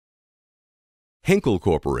Henkel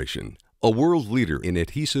Corporation, a world leader in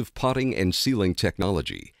adhesive potting and sealing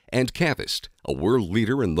technology, and Cavist, a world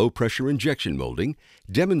leader in low-pressure injection molding,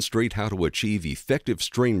 demonstrate how to achieve effective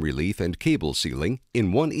strain relief and cable sealing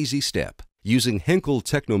in one easy step using Henkel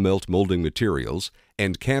Technomelt molding materials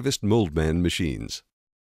and Cavist Moldman machines.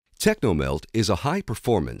 Technomelt is a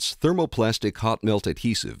high-performance thermoplastic hot melt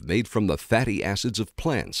adhesive made from the fatty acids of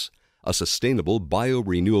plants, a sustainable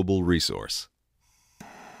biorenewable resource.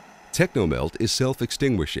 Technomelt is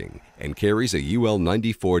self-extinguishing and carries a UL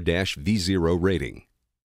 94-V0 rating.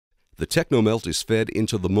 The Technomelt is fed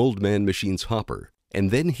into the Moldman machine's hopper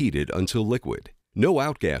and then heated until liquid. No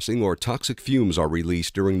outgassing or toxic fumes are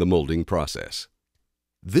released during the molding process.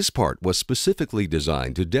 This part was specifically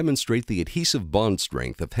designed to demonstrate the adhesive bond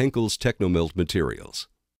strength of Henkel's Technomelt materials.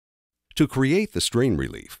 To create the strain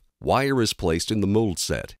relief, wire is placed in the mold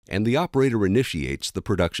set and the operator initiates the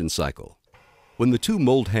production cycle. When the two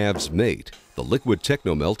mold halves mate, the liquid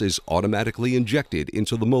Technomelt is automatically injected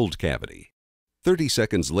into the mold cavity. 30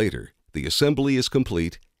 seconds later, the assembly is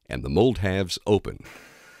complete and the mold halves open.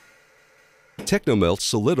 Technomelt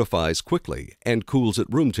solidifies quickly and cools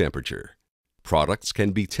at room temperature. Products can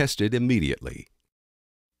be tested immediately.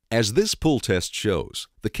 As this pull test shows,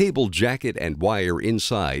 the cable jacket and wire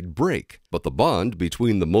inside break, but the bond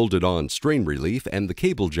between the molded-on strain relief and the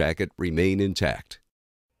cable jacket remain intact.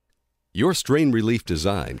 Your strain relief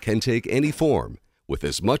design can take any form with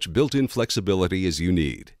as much built-in flexibility as you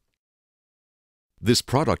need. This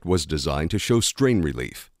product was designed to show strain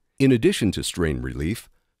relief. In addition to strain relief,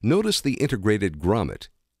 notice the integrated grommet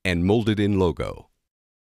and molded-in logo.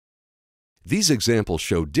 These examples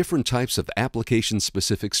show different types of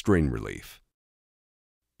application-specific strain relief.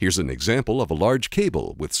 Here's an example of a large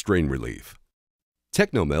cable with strain relief.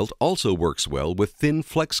 Technomelt also works well with thin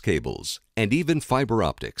flex cables and even fiber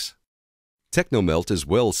optics. Technomelt is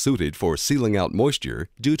well suited for sealing out moisture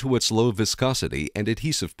due to its low viscosity and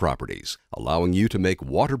adhesive properties, allowing you to make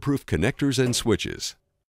waterproof connectors and switches.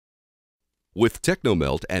 With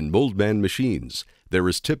Technomelt and Moldman machines, there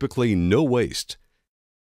is typically no waste.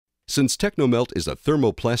 Since Technomelt is a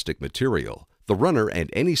thermoplastic material, the runner and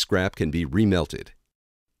any scrap can be remelted.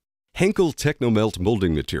 Henkel Technomelt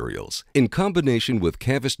molding materials, in combination with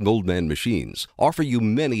Cavist Moldman machines, offer you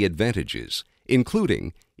many advantages,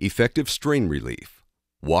 including effective strain relief,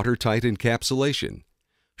 watertight encapsulation,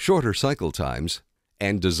 shorter cycle times,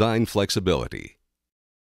 and design flexibility.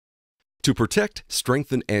 To protect,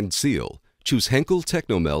 strengthen, and seal, choose Henkel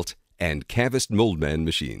Technomelt and Cavist Moldman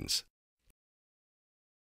machines.